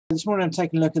This morning I'm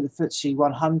taking a look at the FTSE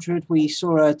 100. We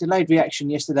saw a delayed reaction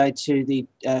yesterday to the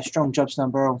strong jobs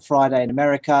number on Friday in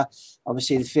America.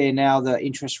 Obviously the fear now that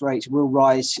interest rates will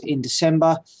rise in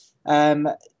December.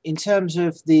 In terms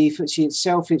of the FTSE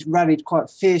itself, it's rallied quite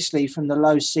fiercely from the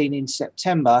lows seen in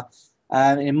September.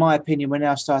 In my opinion, we're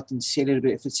now starting to see a little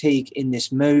bit of fatigue in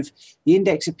this move. The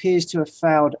index appears to have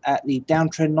failed at the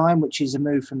downtrend line, which is a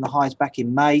move from the highs back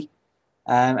in May.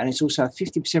 And it's also a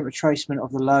 50% retracement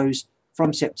of the lows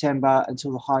from September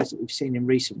until the highs that we've seen in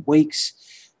recent weeks.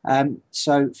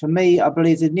 So for me, I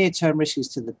believe the near-term risk is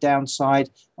to the downside.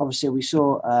 Obviously, we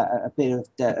saw a bit of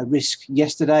a risk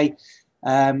yesterday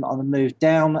on the move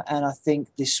down, and I think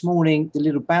this morning the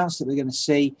little bounce that we're going to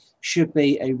see should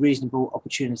be a reasonable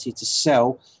opportunity to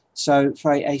sell. So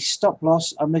for a stop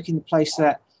loss, I'm looking to place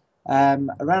that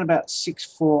around about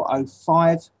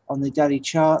 6405 on the daily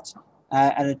chart,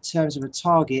 and in terms of a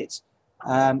target,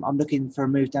 I'm looking for a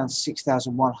move down to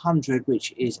 6,100,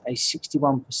 which is a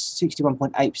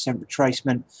 61.8%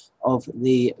 retracement of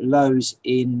the lows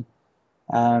in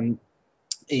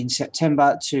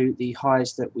September to the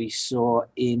highs that we saw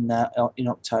in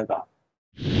October.